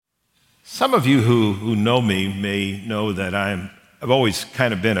Some of you who know me may know that I've always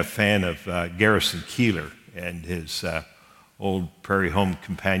kind of been a fan of Garrison Keillor and his old Prairie Home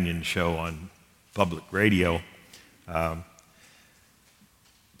Companion show on public radio.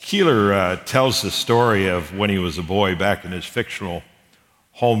 Keillor tells the story of when he was a boy back in his fictional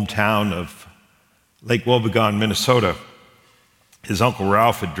hometown of Lake Wobegon, Minnesota. His Uncle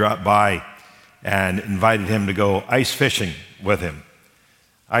Ralph had dropped by and invited him to go ice fishing with him.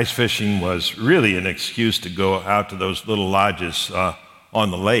 Ice fishing was really an excuse to go out to those little lodges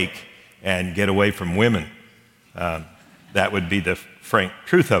on the lake and get away from women. That would be the frank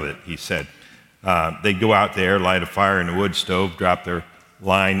truth of it, he said. They'd go out there, light a fire in a wood stove, drop their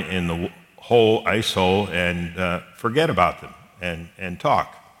line in the ice hole, and forget about them and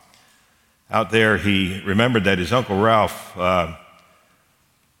talk. Out there, he remembered that his Uncle Ralph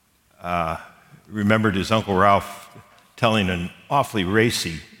telling an awfully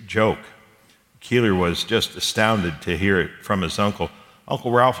racy joke. Keillor was just astounded to hear it from his uncle. Uncle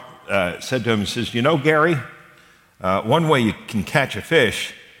Ralph said to him, he says, "You know, Gary, one way you can catch a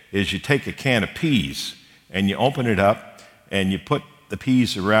fish is you take a can of peas and you open it up and you put the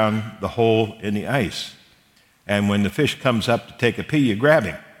peas around the hole in the ice. And when the fish comes up to take a pea, you grab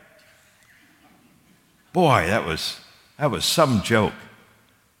him." Boy, that was some joke,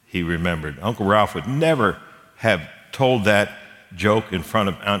 he remembered. Uncle Ralph would never have told that joke in front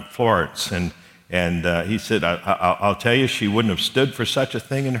of Aunt Florence. And he said, I'll tell you, she wouldn't have stood for such a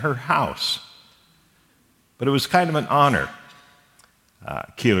thing in her house. But it was kind of an honor,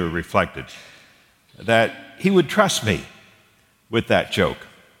 Keillor reflected, that he would trust me with that joke,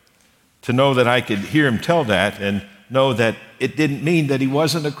 to know that I could hear him tell that and know that it didn't mean that he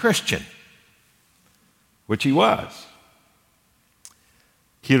wasn't a Christian, which he was.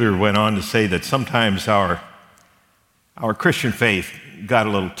 Keillor went on to say that sometimes our Christian faith got a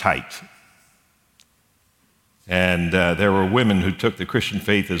little tight. And there were women who took the Christian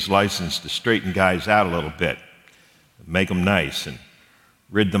faith as license to straighten guys out a little bit, make them nice, and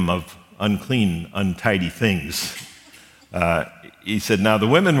rid them of unclean, untidy things. He said, now the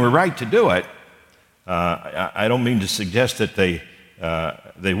women were right to do it. I don't mean to suggest that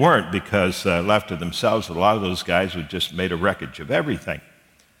they weren't, because left to themselves, a lot of those guys would just made a wreckage of everything.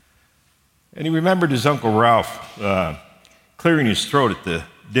 And he remembered his Uncle Ralph clearing his throat at the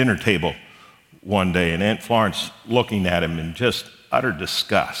dinner table one day, and Aunt Florence looking at him in just utter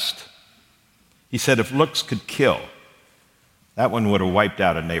disgust. He said, if looks could kill, that one would have wiped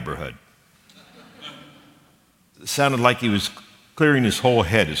out a neighborhood. It sounded like he was clearing his whole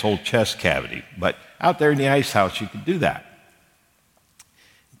head, his whole chest cavity. But out there in the ice house, you could do that.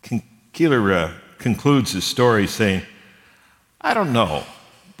 Keillor concludes his story saying, I don't know,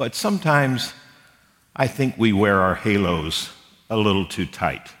 but sometimes I think we wear our halos a little too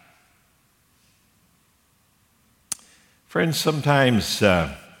tight. Friends, sometimes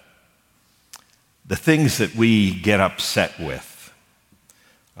the things that we get upset with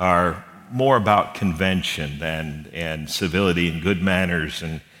are more about convention and civility and good manners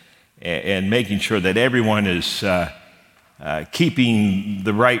and making sure that everyone is keeping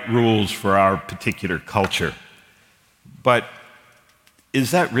the right rules for our particular culture. But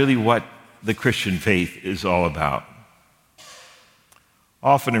is that really what the Christian faith is all about?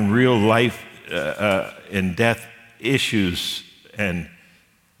 Often in real life and death issues and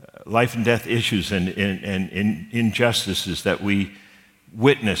life and death issues and injustices that we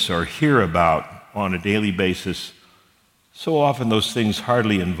witness or hear about on a daily basis, so often those things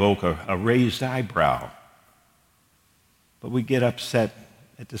hardly invoke a raised eyebrow. But we get upset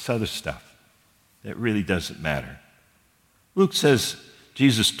at this other stuff that really doesn't matter. Luke says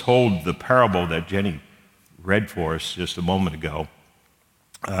Jesus told the parable that Jenny read for us just a moment ago.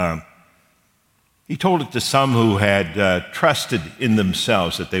 He told it to some who had trusted in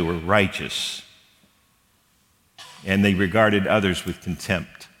themselves that they were righteous, and they regarded others with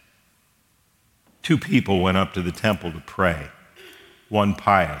contempt. Two people went up to the temple to pray, one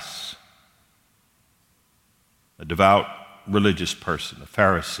pious, a devout religious person, a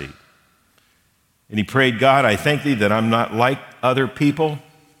Pharisee. And he prayed, God, I thank thee that I'm not like other people,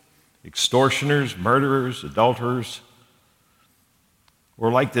 extortioners, murderers, adulterers, or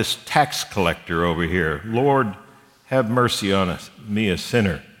like this tax collector over here. Lord, have mercy on me, a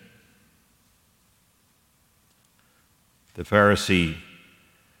sinner. The Pharisee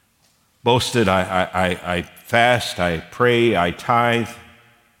boasted, I fast, I pray, I tithe,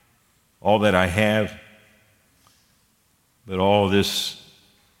 all that I have. But all this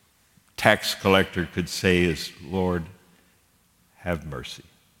tax collector could say is, Lord, have mercy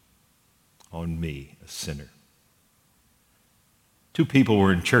on me, a sinner. Two people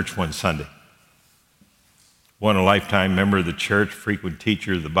were in church one Sunday. One, a lifetime member of the church, frequent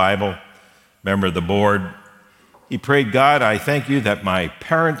teacher of the Bible, member of the board. He prayed, God, I thank you that my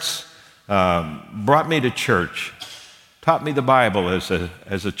parents brought me to church, taught me the Bible as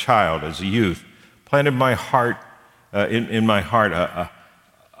a child, as a youth, planted my heart in my heart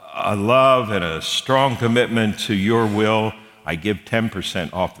a love and a strong commitment to your will. I give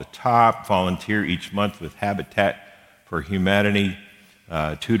 10% off the top, volunteer each month with Habitat for Humanity,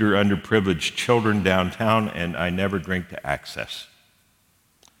 tutor underprivileged children downtown, and I never drink to access.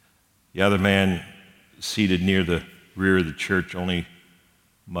 The other man, seated near the rear of the church, only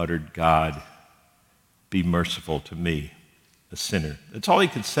muttered, God, be merciful to me, a sinner. That's all he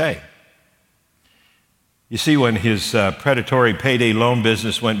could say. You see, when his predatory payday loan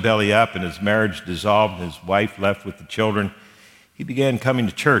business went belly up and his marriage dissolved and his wife left with the children, he began coming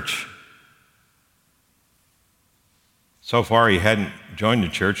to church. So far, he hadn't joined the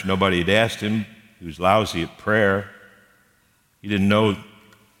church. Nobody had asked him. He was lousy at prayer. He didn't know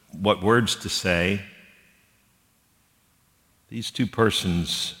what words to say. These two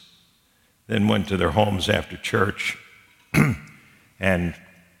persons then went to their homes after church. And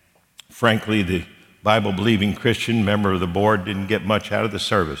frankly, the Bible-believing Christian member of the board didn't get much out of the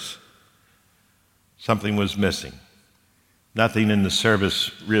service. Something was missing. Nothing in the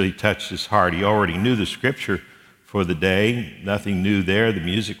service really touched his heart. He already knew the scripture for the day. Nothing new there. The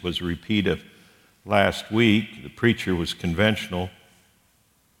music was a repeat of last week. The preacher was conventional.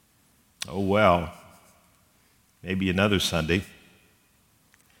 Oh well, maybe another Sunday.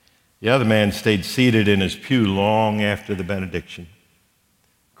 The other man stayed seated in his pew long after the benediction,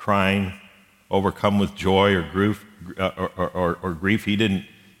 crying, overcome with joy or grief. He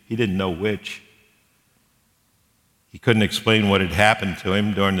didn't know which. He couldn't explain what had happened to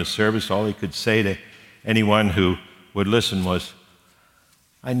him during the service. All he could say to anyone who would listen was,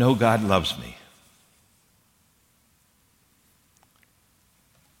 I know God loves me.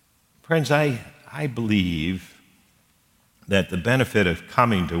 Friends, I believe that the benefit of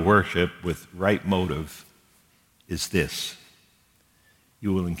coming to worship with right motive is this.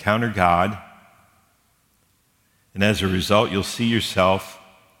 You will encounter God, and as a result, you'll see yourself.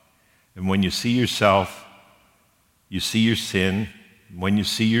 And when you see yourself, you see your sin. And when you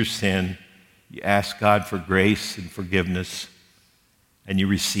see your sin, you ask God for grace and forgiveness, and you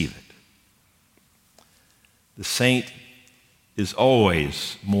receive it. The saint is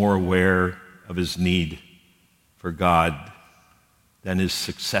always more aware of his need for God than his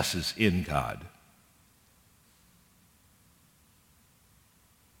successes in God.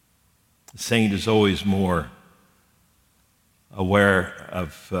 The saint is always more aware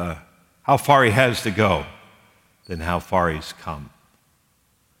of how far he has to go than how far he's come.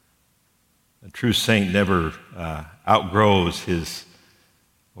 A true saint never outgrows his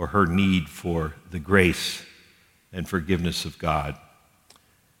or her need for the grace and forgiveness of God.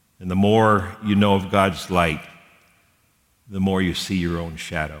 And the more you know of God's light, the more you see your own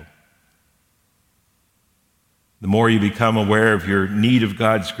shadow. The more you become aware of your need of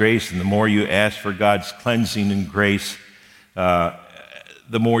God's grace, and the more you ask for God's cleansing and grace,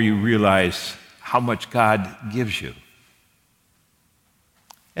 the more you realize how much God gives you.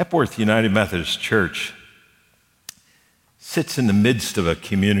 Epworth United Methodist Church sits in the midst of a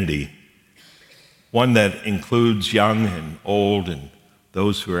community, one that includes young and old and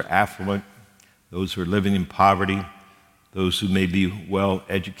those who are affluent, those who are living in poverty, those who may be well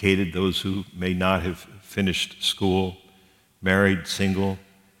educated, those who may not have finished school, married, single,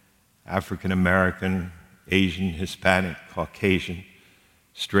 African American, Asian, Hispanic, Caucasian,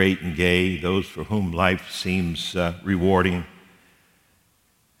 straight and gay, those for whom life seems rewarding,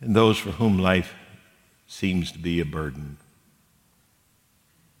 and those for whom life seems to be a burden.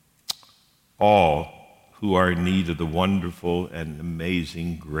 All who are in need of the wonderful and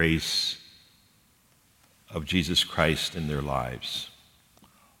amazing grace of Jesus Christ in their lives.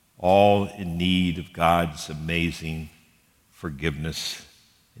 All in need of God's amazing forgiveness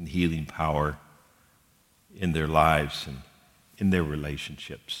and healing power in their lives and in their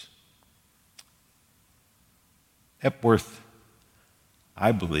relationships. Epworth,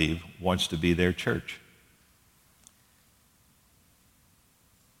 I believe, wants to be their church.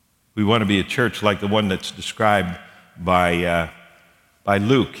 We want to be a church like the one that's described by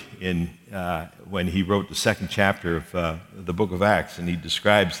Luke when he wrote the second chapter of the book of Acts, and he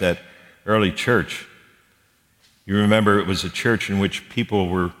describes that early church. You remember it was a church in which people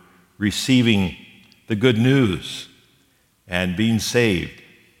were receiving the good news and being saved.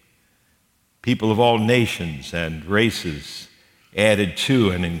 People of all nations and races added to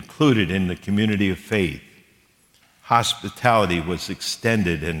and included in the community of faith. hospitality was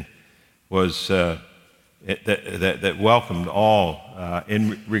extended and was that welcomed all,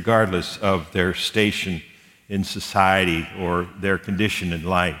 regardless of their station in society or their condition in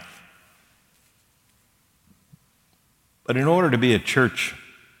life. But in order to be a church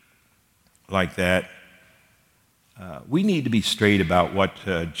like that, we need to be straight about what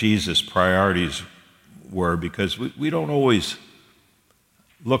Jesus' priorities were, because we don't always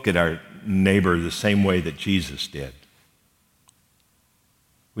look at our neighbor the same way that Jesus did.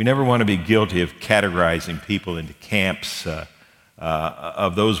 We never want to be guilty of categorizing people into camps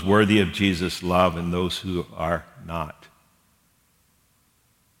of those worthy of Jesus' love and those who are not.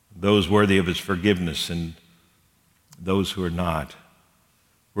 Those worthy of his forgiveness and those who are not.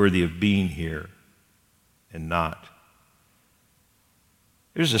 Worthy of being here and not.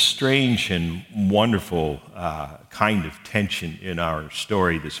 There's a strange and wonderful kind of tension in our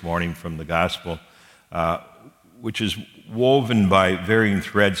story this morning from the gospel, which is woven by varying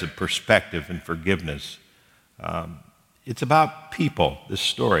threads of perspective and forgiveness. It's about people, this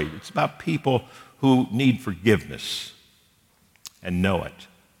story. It's about people who need forgiveness and know it.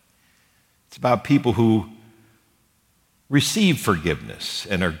 It's about people who receive forgiveness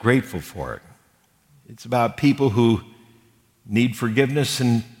and are grateful for it. It's about people who need forgiveness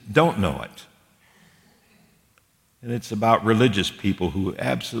and don't know it. And it's about religious people who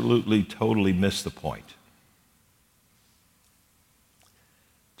absolutely, totally miss the point.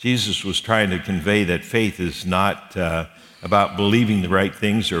 Jesus was trying to convey that faith is not about believing the right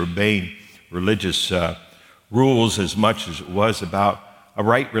things or obeying religious rules as much as it was about a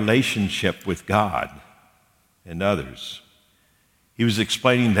right relationship with God and others. He was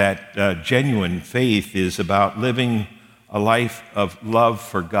explaining that genuine faith is about living a life of love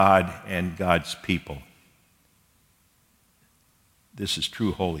for God and God's people. This is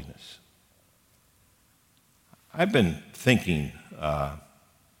true holiness. I've been thinking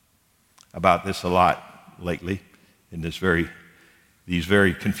about this a lot lately in these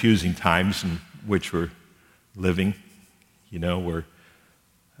very confusing times in which we're living, where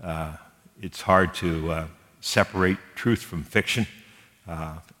it's hard to separate truth from fiction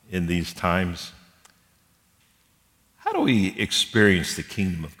in these times. How do we experience the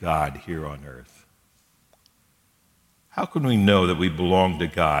kingdom of God here on earth? How can we know that we belong to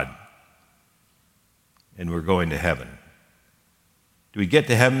God and we're going to heaven? Do we get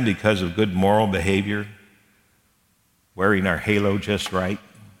to heaven because of good moral behavior, wearing our halo just right?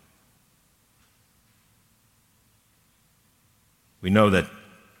 We know that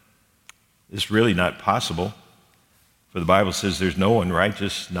it's really not possible, for the Bible says there's no one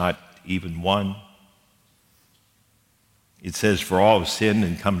righteous, not even one. It says, for all have sinned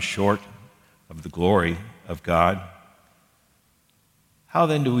and come short of the glory of God. How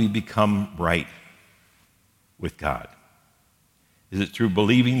then do we become right with God? Is it through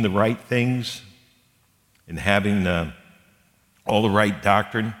believing the right things and having all the right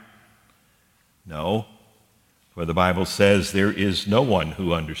doctrine? No, for the Bible says there is no one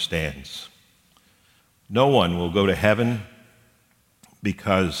who understands. No one will go to heaven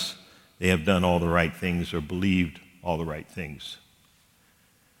because they have done all the right things or believed all the right things.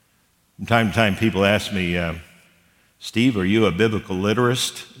 From time to time, people ask me, Steve, are you a biblical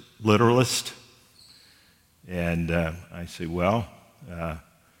literalist? And I say, well,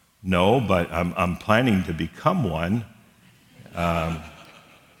 no, but I'm planning to become one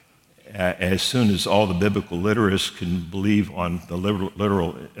as soon as all the biblical literalists can believe on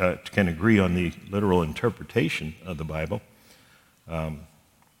the can agree on the literal interpretation of the Bible. And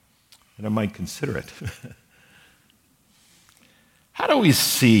I might consider it. How do we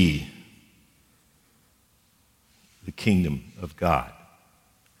see the kingdom of God?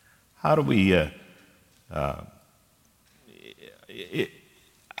 How do we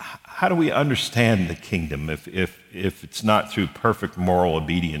understand the kingdom if it's not through perfect moral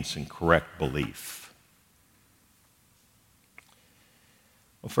obedience and correct belief?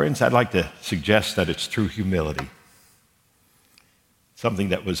 Well, friends, I'd like to suggest that it's through humility, something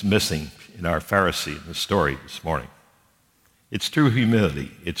that was missing in our Pharisee in the story this morning. It's through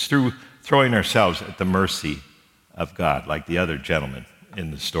humility. It's through throwing ourselves at the mercy of God, like the other gentleman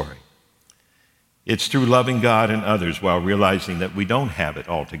in the story. It's through loving God and others while realizing that we don't have it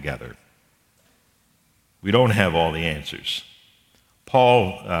all together. We don't have all the answers.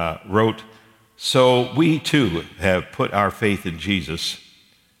 Paul wrote, so we too have put our faith in Jesus,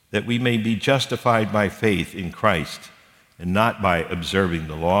 that we may be justified by faith in Christ, and not by observing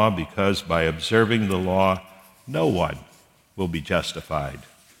the law, because by observing the law, no one will be justified.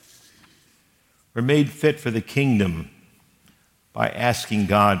 We're made fit for the kingdom by asking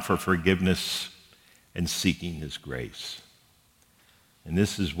God for forgiveness and seeking his grace. And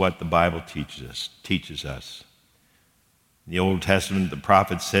this is what the Bible teaches us. In the Old Testament, the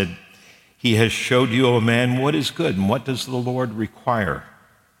prophet said, he has showed you, O man, what is good, and what does the Lord require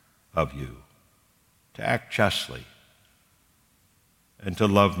of you? To act justly, and to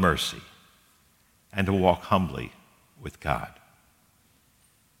love mercy, and to walk humbly with God.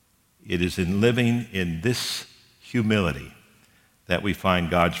 It is in living in this humility that we find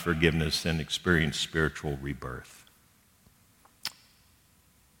God's forgiveness and experience spiritual rebirth.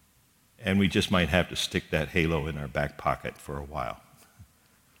 And we just might have to stick that halo in our back pocket for a while.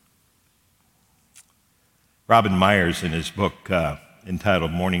 Robin Myers, in his book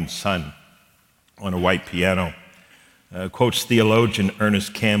entitled Morning Sun on a White Piano, quotes theologian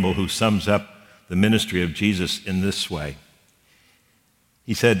Ernest Campbell, who sums up the ministry of Jesus in this way.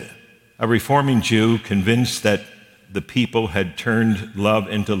 He said, a reforming Jew convinced that the people had turned love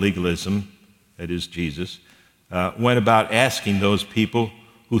into legalism, that is Jesus, went about asking those people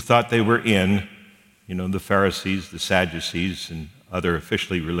who thought they were in, the Pharisees, the Sadducees, and other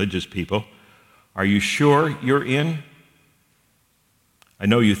officially religious people, are you sure you're in? I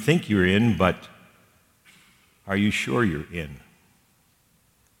know you think you're in, but are you sure you're in?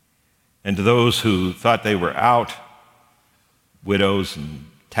 And to those who thought they were out, widows and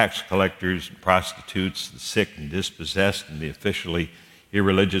tax collectors and prostitutes, the sick and dispossessed and the officially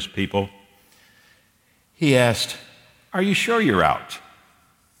irreligious people, he asked, are you sure you're out?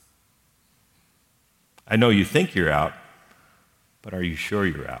 I know you think you're out, but are you sure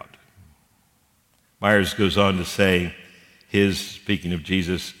you're out? Myers goes on to say, speaking of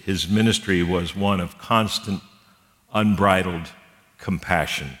Jesus, his ministry was one of constant, unbridled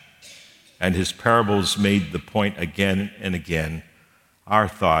compassion. And his parables made the point again and again, our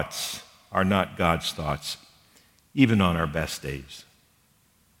thoughts are not God's thoughts, even on our best days.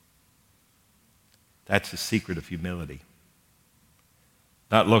 That's the secret of humility.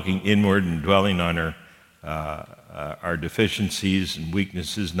 Not looking inward and dwelling on our deficiencies and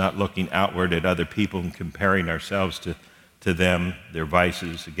weaknesses, not looking outward at other people and comparing ourselves to them, their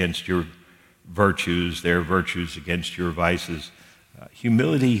vices against your virtues, their virtues against your vices.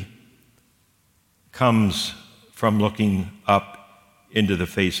 Humility comes from looking up into the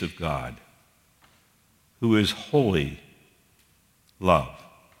face of God, who is holy love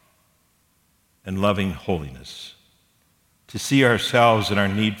and loving holiness. To see ourselves and our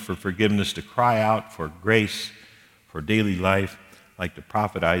need for forgiveness, to cry out for grace, for daily life, like the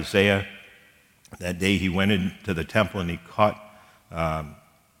prophet Isaiah. That day he went into the temple and he caught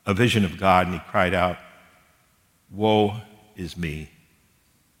a vision of God and he cried out, woe is me,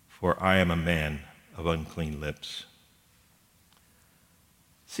 for I am a man of unclean lips.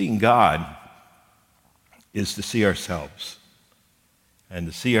 Seeing God is to see ourselves, and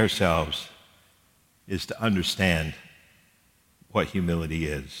to see ourselves is to understand what humility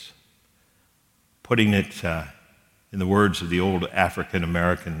is. Putting it in the words of the old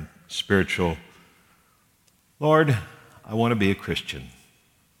African-American spiritual, Lord, I want to be a Christian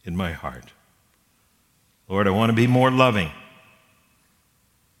in my heart. Lord, I want to be more loving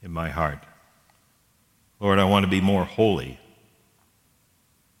in my heart. Lord, I want to be more holy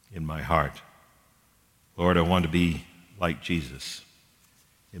in my heart. Lord, I want to be like Jesus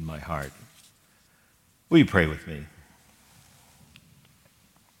in my heart. Will you pray with me?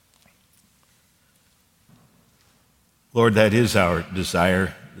 Lord, that is our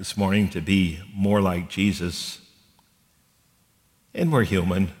desire this morning, to be more like Jesus. And we're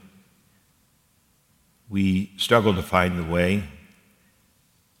human. We struggle to find the way.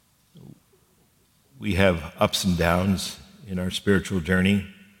 We have ups and downs in our spiritual journey.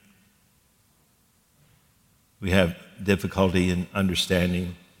 We have difficulty in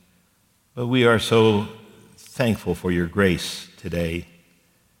understanding. But we are so thankful for your grace today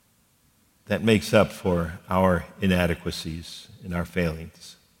that makes up for our inadequacies and our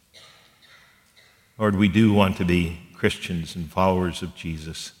failings. Lord, we do want to be Christians and followers of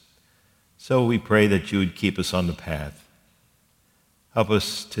Jesus. So we pray that you would keep us on the path. Help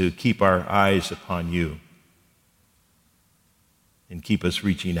us to keep our eyes upon you and keep us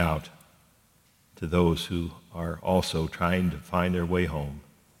reaching out to those who are also trying to find their way home.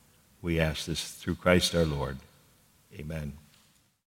 We ask this through Christ our Lord. Amen.